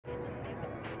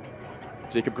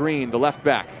Jacob Green, the left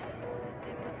back.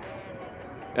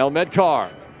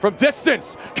 Elmedkhar from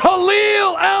distance.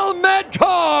 Kalil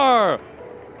Elmedkhar!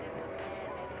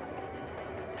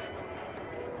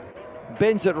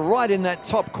 Bends it right in that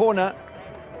top corner.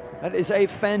 That is a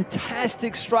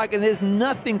fantastic strike, and there's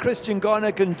nothing Christian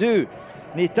Garner can do.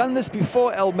 And he's done this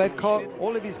before, Elmedkhar.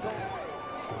 All of his goals.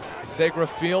 Segra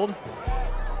Field.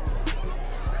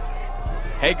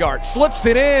 Haggard slips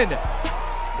it in.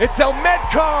 It's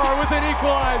Elmedkhar with an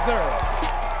equalizer.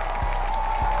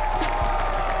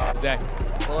 Zach.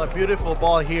 Well, a beautiful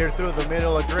ball here through the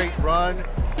middle, a great run.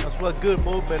 As well, good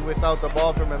movement without the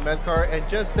ball from Elmedkhar, and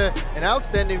just an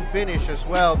outstanding finish as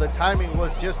well. The timing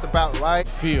was just about right.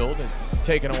 Field, it's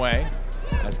taken away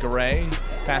as Garay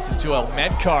passes to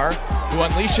Elmedkhar, who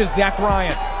unleashes Zach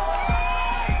Ryan.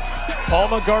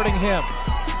 Palma guarding him.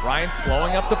 Ryan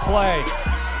slowing up the play.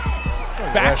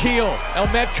 Back heel,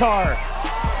 Elmedkhar.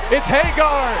 It's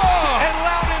Haggard, and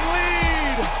Loudon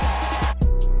lead.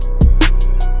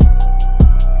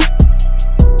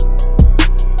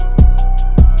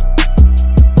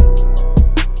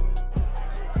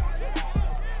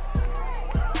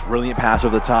 Brilliant pass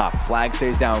over the top. Flag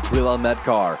stays down. Kalil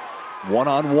Elmedkhar,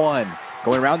 one-on-one.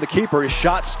 Going around the keeper. His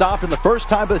shot stopped in the first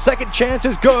time, but the second chance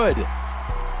is good.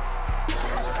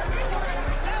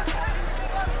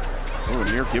 Oh, a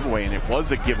near giveaway, and it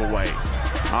was a giveaway.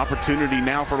 Opportunity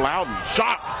now for Loudon.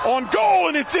 Shot on goal,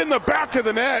 and it's in the back of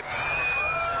the net.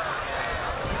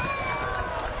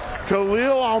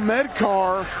 Kalil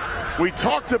Elmedkhar, we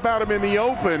talked about him in the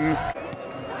open.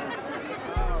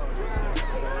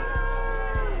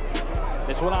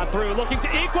 This one on through, looking to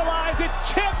equalize.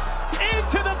 It's chipped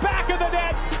into the back of the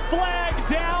net. Flag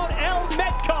down.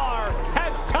 Elmedkhar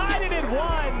has tied it at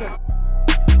 1.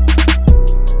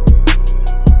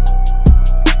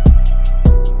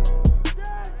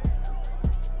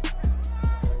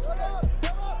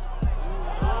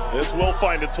 This will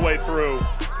find its way through.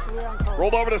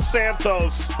 Rolled over to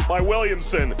Santos by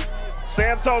Williamson.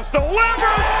 Santos delivers!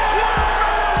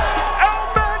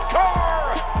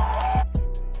 Elmedkhar!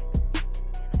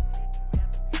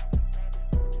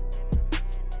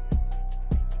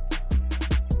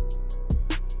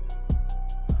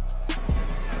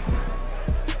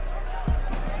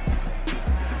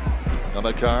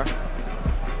 Elmedkhar.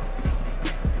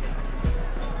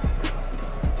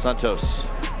 Santos.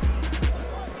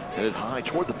 Headed high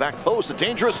toward the back post, a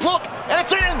dangerous look, and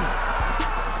it's in!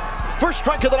 First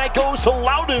strike of the night goes to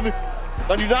Loudon,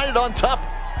 and United on top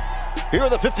here in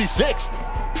the 56th.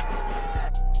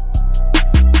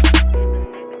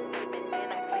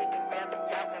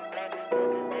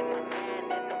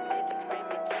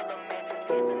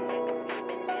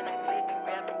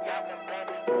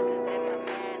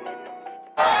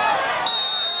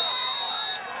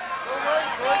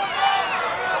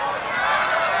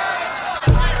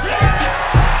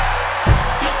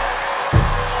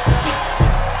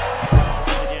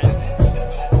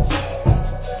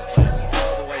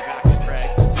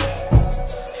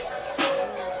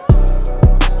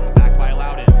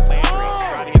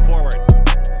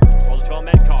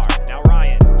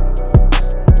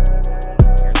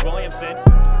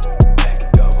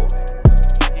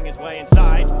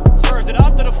 Inside, serves it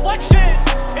up, the deflection,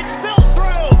 it spills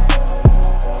through,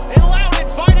 and Loudon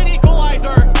find an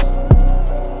equalizer.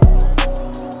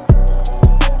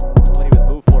 What he was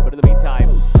moved for, but in the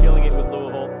meantime, killing it with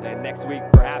Louisville, and next week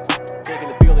perhaps taking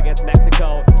the field against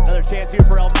Mexico. Another chance here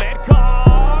for Elmedkhar.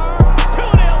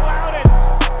 2-0 Loudon.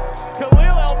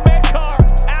 Kalil Elmedkhar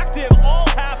active all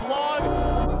half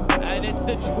long, and it's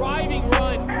the driving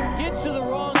run, gets to the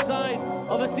wrong side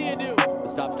of a Ciandu. The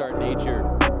stop-start nature.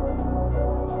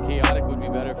 Chaotic would be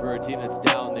better for a team that's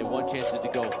down. They want chances to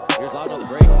go. Here's Loudon on the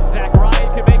break. Zach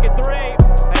Ryan can make it 3.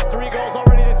 Has 3 goals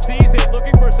already this season.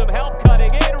 Looking for some help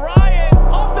cutting in. Ryan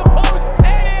off the post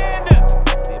and in.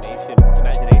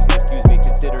 Imagination,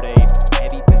 considered a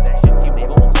heavy possession team. They've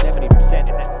almost 70%. It's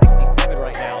at 67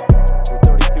 right now for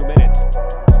 32 minutes.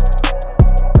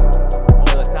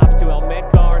 Over the top to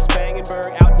Elmedkhar.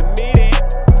 Spangenberg out to meet it.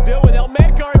 Still with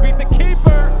Elmedkhar. Beat the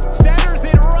keeper. Centers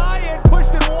it. Ryan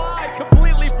pushed it wide.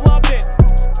 Completely flubbed it.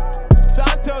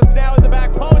 Santos now in the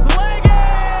back post. Leg it!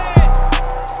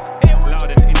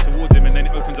 Loudon in towards him, and then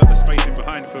it opens up the space in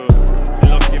behind for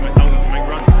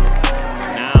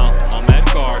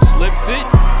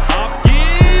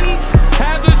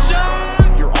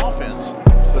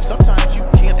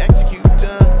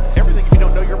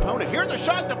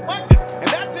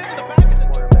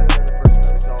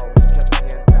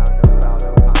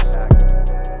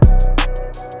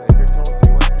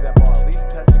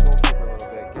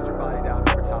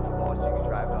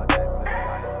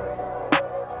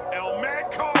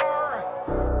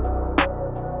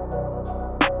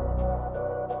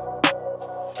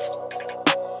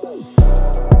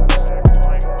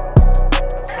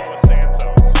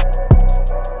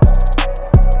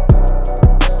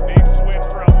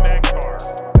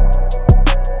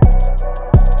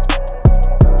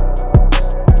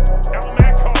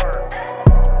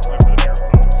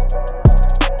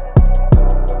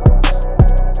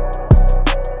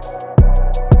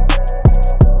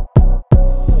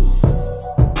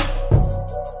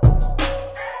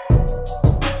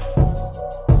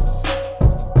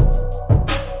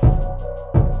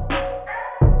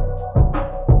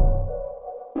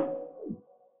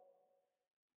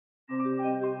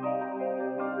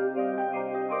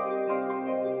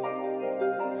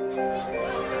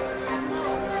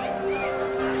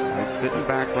sitting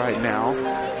back right now.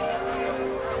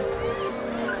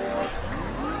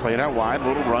 Played out wide,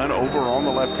 little run over on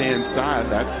the left-hand side.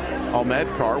 That's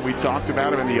Elmedkhar. We talked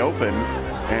about him in the open,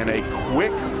 and a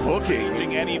quick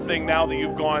booking. Anything now that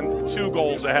you've gone 2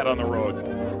 goals ahead on the road?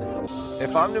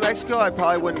 If I'm New Mexico, I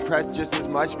probably wouldn't press just as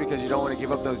much because you don't want to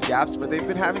give up those gaps, but they've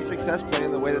been having success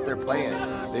playing the way that they're playing.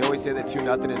 They always say that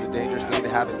 2-0 is a dangerous lead to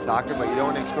have in soccer, but you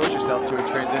don't want to expose yourself to a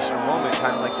transitional moment,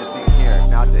 kind of like you're seeing here.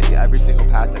 Not to every single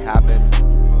pass that happens,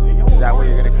 because that way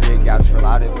you're going to create gaps for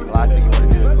Loudon. The last thing you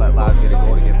want to do is let Loudon get a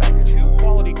goal to get back in. 2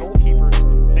 quality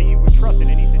goalkeepers that you would trust in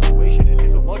any situation. It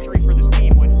is a luxury for this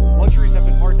team when luxuries have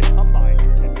been hard to come by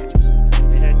for 10 matches.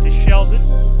 They head to Sheldon,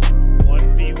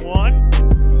 1v1,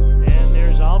 and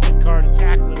there's Elmedkhar to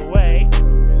tackle it away.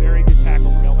 Very good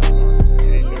tackle from Elmedkhar.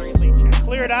 And a very clean check.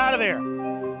 Cleared out of there.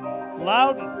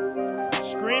 Loudon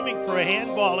screaming for a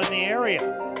handball in the area.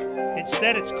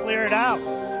 Instead, it's cleared out.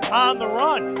 On the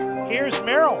run, here's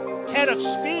Merrill, head of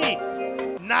speed.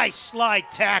 Nice slide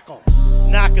tackle.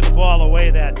 Knocking the ball away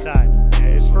that time.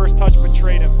 Yeah, his first touch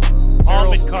betrayed him.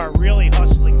 Elmedkhar really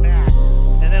hustling back.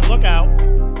 And then look out.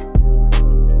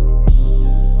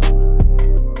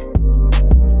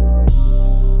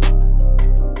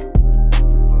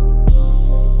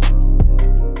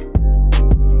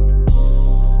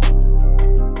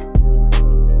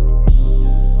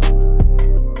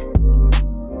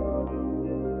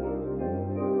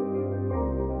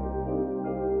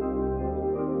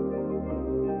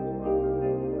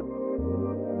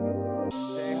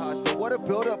 What a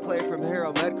build-up play from here.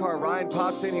 Elmedkhar, Ryan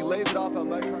pops in, he lays it off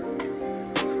Elmedkhar.